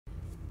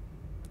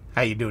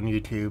How you doing,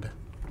 YouTube?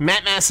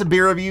 Matt Massa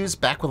Beer Reviews,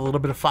 back with a little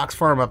bit of Fox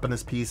Farm up in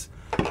this piece.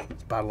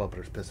 This bottle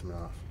opener's pissing me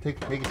off.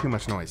 Making too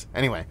much noise.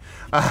 Anyway,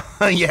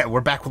 yeah,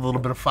 we're back with a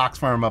little bit of Fox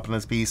Farm up in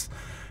this piece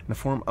in the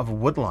form of a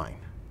Woodline.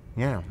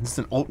 Yeah, this is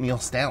an oatmeal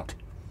stout.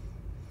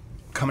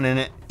 Coming in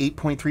at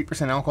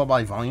 8.3% alcohol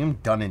by volume,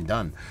 done and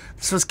done.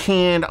 This was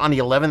canned on the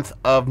 11th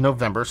of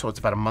November, so it's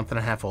about a month and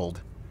a half old.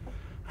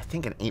 I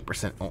think an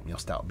 8% oatmeal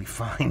stout would be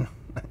fine.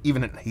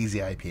 Even a hazy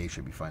IPA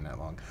should be fine that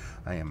long.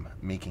 I am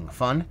making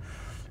fun.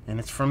 And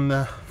it's from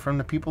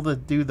the people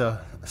that do the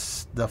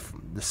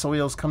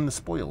soils come the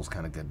spoils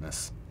kind of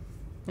goodness.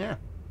 Yeah.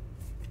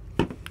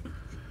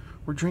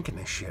 We're drinking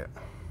this shit.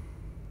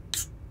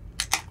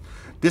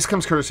 This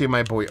comes courtesy of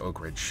my boy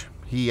Oak Ridge.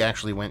 He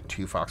actually went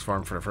to Fox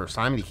Farm for the first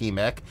time, and he came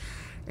back,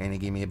 and he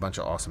gave me a bunch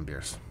of awesome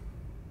beers.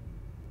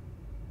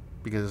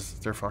 Because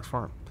they're Fox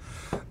Farm.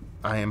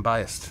 I am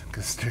biased,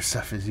 because their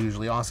stuff is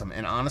usually awesome.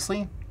 And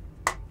honestly,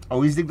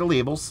 always dig the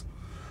labels.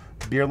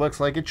 Beer looks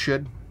like it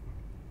should.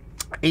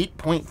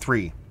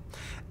 8.3.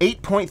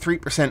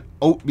 8.3%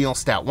 oatmeal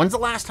stout. When's the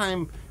last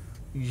time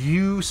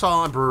you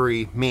saw a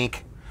brewery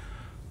make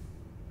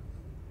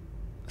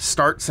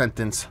start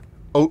sentence,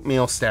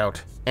 oatmeal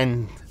stout,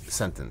 end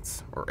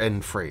sentence, or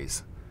end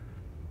phrase?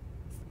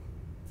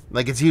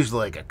 Like, it's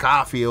usually like a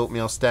coffee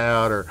oatmeal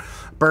stout, or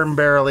bourbon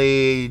barrel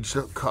aged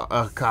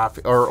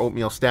coffee or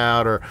oatmeal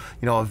stout, or,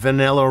 you know, a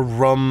vanilla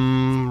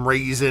rum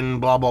raisin,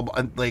 blah blah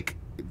blah. Like,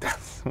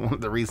 that's one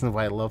of the reasons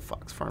why I love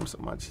Fox Farm so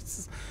much.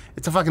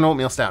 It's a fucking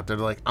oatmeal stout. They're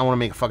like, I want to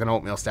make a fucking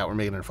oatmeal stout. We're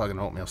making a fucking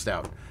oatmeal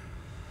stout.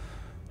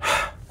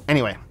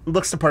 Anyway,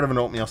 looks the part of an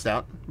oatmeal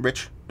stout.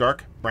 Rich,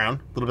 dark, brown,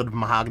 a little bit of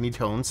mahogany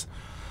tones.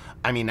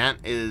 I mean, that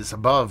is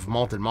above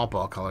malted malt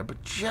ball color,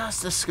 but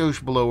just a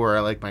skosh below where I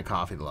like my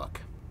coffee to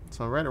look.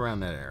 So right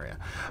around that area.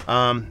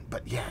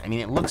 But yeah, I mean,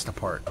 it looks the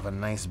part of a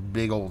nice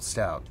big old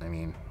stout. I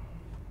mean,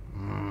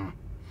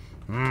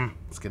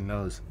 let's get a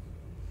nose.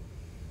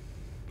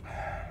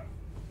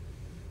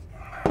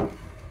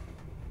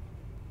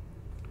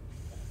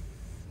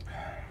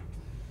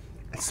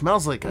 It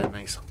smells like a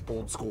nice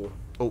old school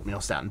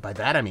oatmeal stout, and by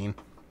that I mean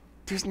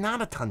there's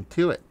not a ton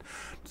to it.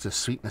 There's a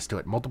sweetness to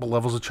it. Multiple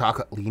levels of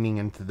chocolate leaning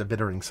into the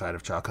bittering side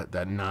of chocolate,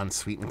 that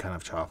non-sweetened kind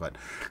of chocolate.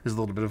 There's a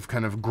little bit of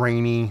kind of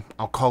grainy,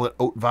 I'll call it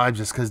oat vibes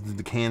just because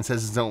the can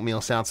says it's oatmeal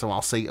stout, so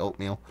I'll say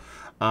oatmeal.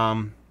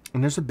 And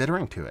there's a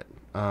bittering to it.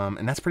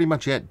 And that's pretty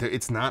much it.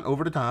 It's not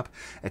over the top.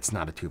 It's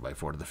not a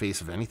 2x4 to the face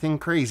of anything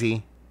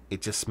crazy.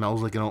 It just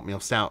smells like an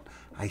oatmeal stout.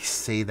 I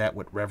say that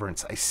with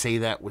reverence. I say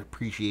that with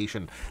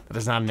appreciation. That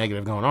is not a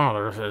negative going,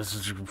 oh,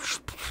 there's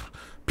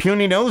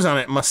puny nose on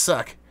it. It must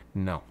suck.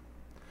 No.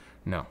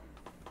 No.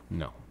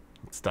 No.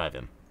 Let's dive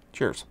in.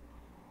 Cheers.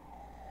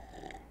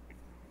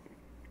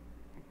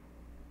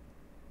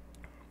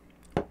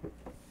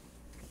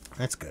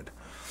 That's good.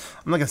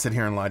 I'm not going to sit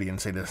here and lie to you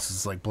and say this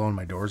is like blowing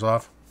my doors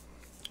off.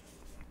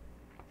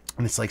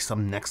 And it's like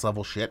some next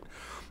level shit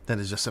that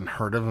is just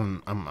unheard of,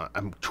 and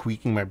I'm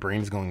tweaking, my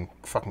brain's going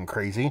fucking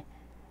crazy.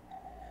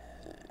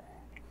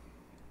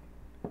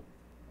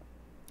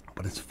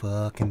 But it's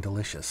fucking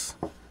delicious.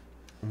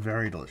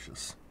 Very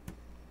delicious.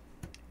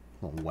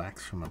 A little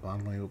wax from a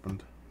bottle I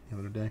opened the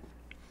other day.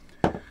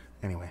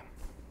 Anyway.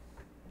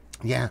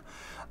 Yeah,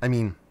 I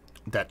mean,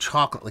 that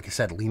chocolate, like I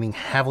said, leaning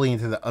heavily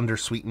into the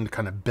undersweetened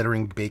kind of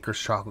bittering baker's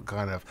chocolate,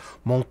 kind of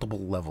multiple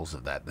levels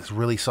of that. This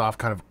really soft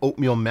kind of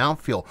oatmeal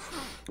mouthfeel,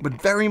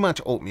 but very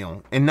much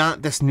oatmeal, and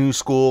not this new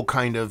school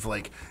kind of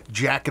like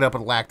jack it up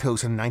with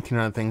lactose and 19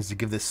 other things to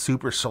give this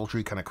super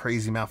sultry kind of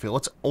crazy mouthfeel.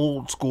 It's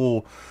old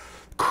school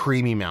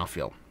creamy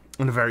mouthfeel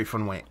in a very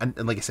fun way. And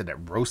like I said,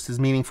 that roast is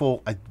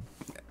meaningful.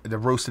 The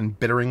roast and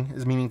bittering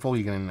is meaningful.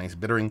 You get a nice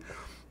bittering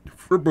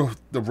for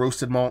both the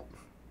roasted malt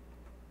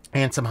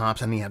and some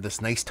hops, and you have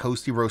this nice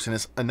toasty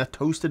roastiness, and a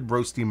toasted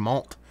roasty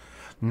malt.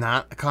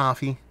 Not a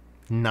coffee,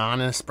 not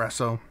an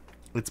espresso.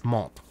 It's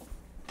malt.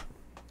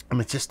 I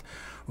mean, it's just,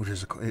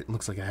 it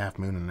looks like a half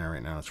moon in there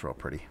right now. It's real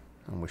pretty.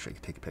 I wish I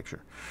could take a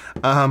picture.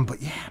 But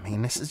yeah, I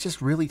mean, this is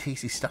just really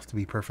tasty stuff, to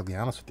be perfectly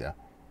honest with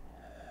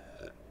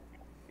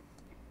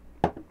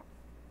you.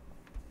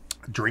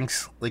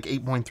 Drinks like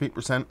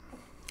 8.3%.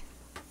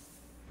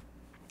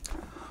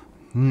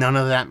 None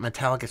of that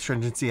metallic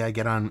astringency I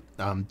get on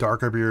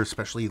darker beer,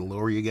 especially the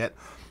lower you get,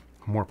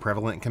 the more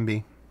prevalent it can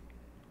be.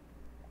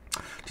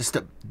 Just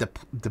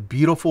the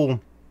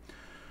beautiful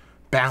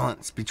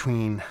balance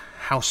between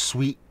how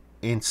sweet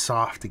and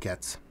soft it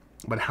gets,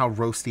 but how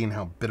roasty and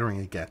how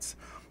bittering it gets.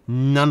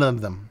 None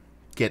of them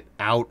get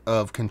out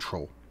of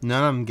control.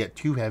 None of them get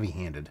too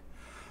heavy-handed.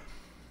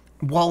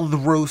 While the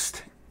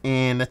roast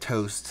and the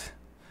toast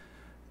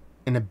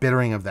and the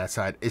bittering of that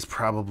side is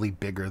probably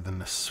bigger than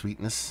the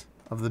sweetness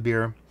of the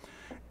beer,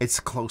 it's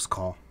a close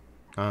call.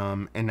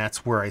 And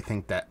that's where I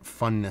think that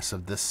funness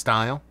of this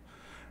style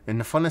and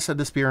the funness of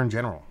this beer in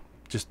general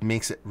just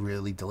makes it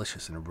really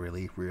delicious and a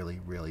really,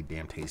 really, really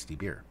damn tasty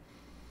beer.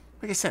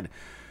 Like I said,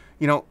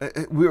 you know,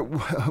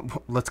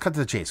 let's cut to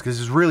the chase,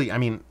 because it's really, I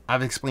mean,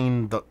 I've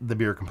explained the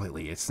beer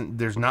completely.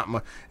 There's not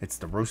much. It's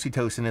the roasty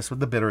toastiness with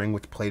the bittering,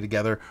 which play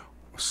together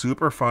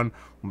super fun.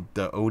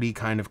 The oaty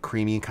kind of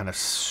creamy, kind of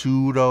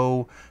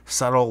pseudo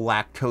subtle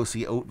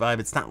lactosey oat vibe.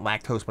 It's not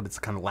lactose, but it's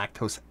kind of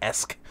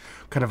lactose-esque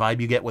kind of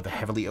vibe you get with a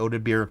heavily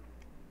oated beer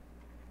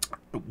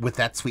with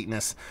that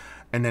sweetness,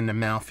 and then the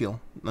mouthfeel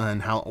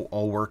and how it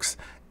all works.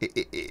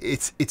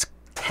 It's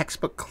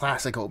textbook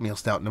classic oatmeal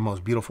stout in the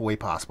most beautiful way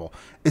possible.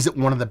 Is it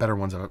one of the better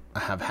ones I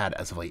have had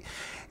as of late?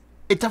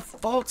 It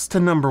defaults to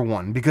number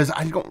one because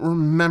I don't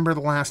remember the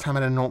last time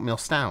I had an oatmeal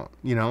stout,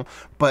 you know?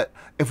 But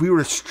if we were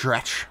to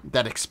stretch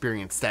that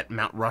experience, that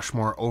Mount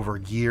Rushmore over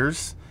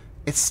years,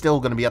 it's still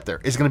going to be up there.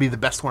 Is it going to be the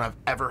best one I've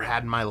ever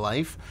had in my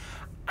life?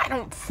 I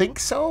don't think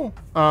so.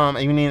 I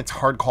mean, it's a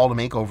hard call to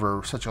make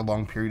over such a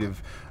long period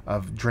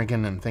of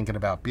drinking and thinking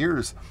about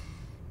beers,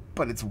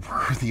 but it's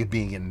worthy of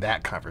being in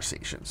that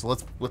conversation. So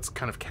let's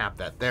kind of cap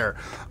that there.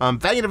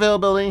 Value and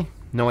availability,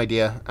 no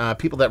idea.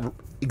 People that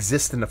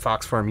exist in the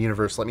Fox Farm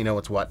universe, let me know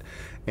what's what,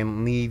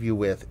 and leave you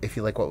with, if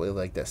you like what we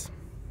like this.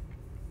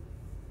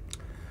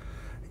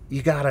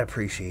 You gotta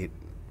appreciate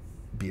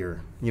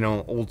beer, you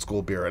know, old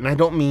school beer. And I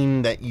don't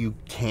mean that you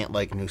can't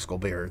like new school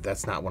beer.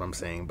 That's not what I'm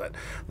saying. But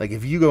like,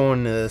 if you go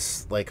into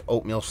this like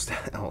oatmeal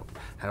stout,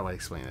 how do I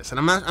explain this? And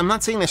I'm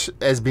not saying this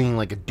as being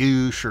like a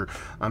douche, or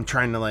I'm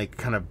trying to like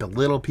kind of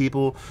belittle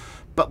people,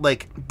 but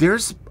like,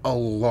 there's a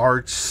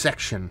large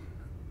section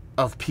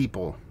of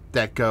people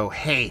that go,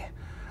 hey,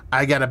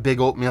 I got a big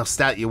oatmeal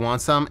stout, you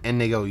want some? And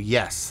they go,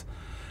 yes.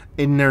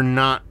 And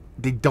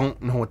they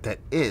don't know what that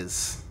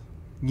is,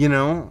 you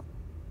know?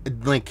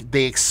 Like,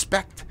 they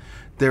expect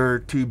there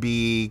to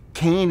be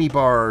candy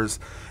bars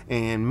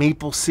and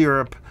maple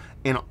syrup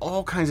and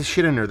all kinds of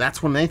shit in there.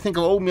 That's when they think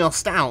of oatmeal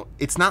stout.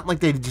 It's not like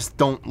they just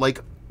don't like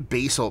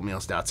base oatmeal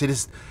stouts.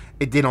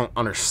 They don't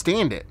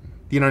understand it.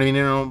 You know what I mean?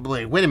 They don't,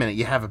 like, wait a minute,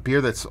 you have a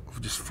beer that's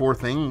just 4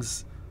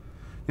 things,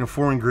 you know,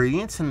 4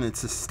 ingredients, and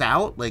it's a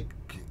stout, like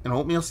an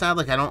oatmeal stout.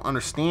 Like, I don't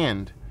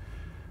understand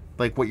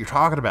like what you're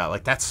talking about.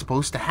 Like, that's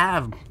supposed to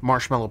have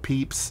marshmallow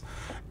peeps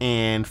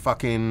and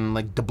fucking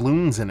like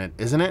doubloons in it,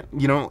 isn't it?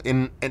 You know,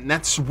 and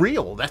that's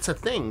real. That's a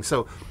thing.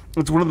 So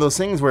it's one of those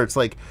things where it's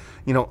like,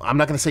 you know, I'm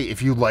not gonna say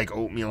if you like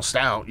oatmeal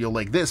stout you'll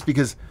like this,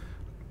 because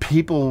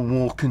people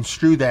will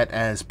construe that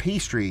as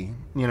pastry,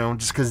 you know,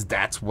 just because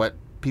that's what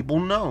people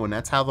know and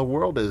that's how the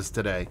world is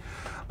today.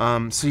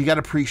 So you got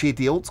to appreciate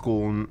the old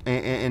school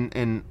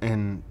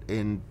and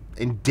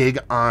dig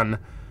on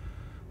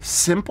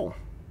simple.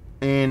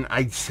 And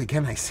I say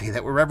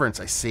that with reverence.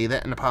 I say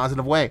that in a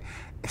positive way.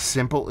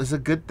 Simple is a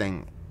good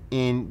thing,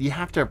 and you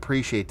have to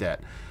appreciate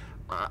that.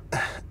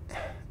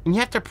 And you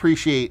have to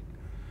appreciate,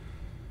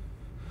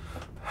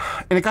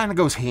 and it kind of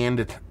goes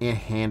hand in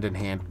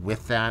hand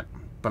with that.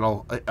 But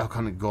I'll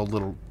kind of go a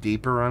little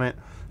deeper on it.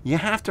 You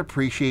have to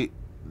appreciate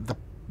the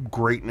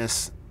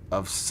greatness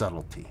of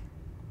subtlety.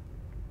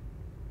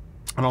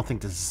 I don't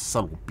think this is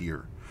subtle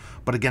beer,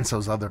 but against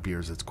those other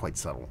beers, it's quite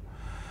subtle.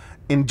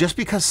 And just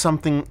because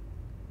something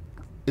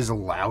is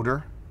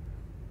louder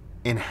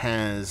and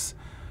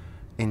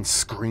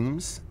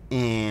screams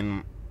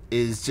and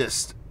is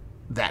just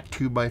that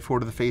 2x4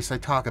 to the face I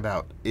talk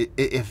about,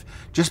 if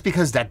just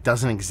because that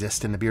doesn't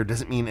exist in the beer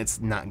doesn't mean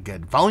it's not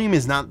good. Volume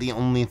is not the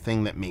only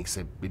thing that makes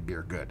a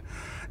beer good.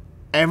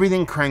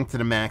 Everything cranked to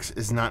the max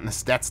is not,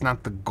 that's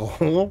not the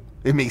goal.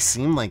 It may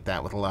seem like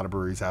that with a lot of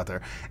breweries out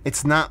there.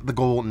 It's not the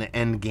goal in the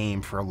end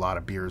game for a lot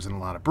of beers and a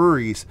lot of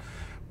breweries,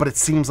 but it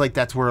seems like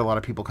that's where a lot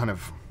of people kind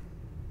of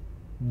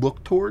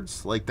look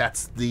towards. Like,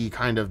 that's the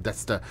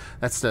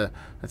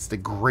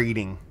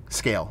grading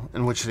scale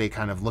in which they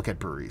kind of look at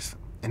breweries,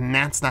 and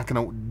that's not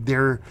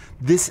gonna,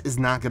 this is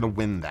not gonna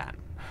win that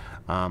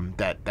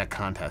that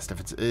contest.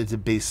 If it's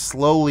based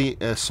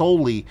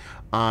solely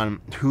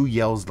on who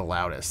yells the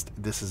loudest,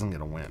 this isn't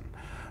gonna win.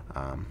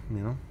 You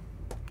know,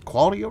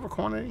 quality over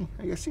quantity,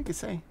 I guess you could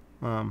say.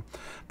 But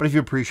if you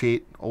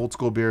appreciate old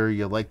school beer,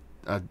 you like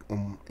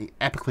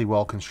epically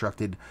well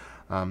constructed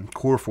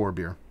core 4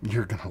 beer,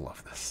 you're gonna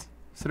love this.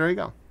 So there you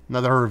go.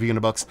 Another review in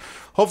the books.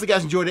 Hopefully you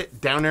guys enjoyed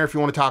it. Down there if you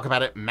want to talk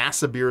about it.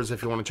 Massive Beers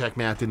if you want to check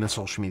me out doing the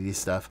social media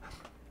stuff.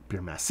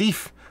 Beer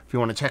Massif if you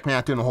want to check me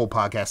out doing the whole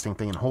podcasting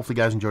thing. And hopefully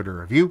you guys enjoyed the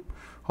review.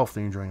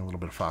 Hopefully you're enjoying a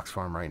little bit of Fox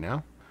Farm right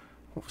now.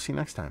 We'll see you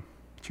next time.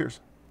 Cheers.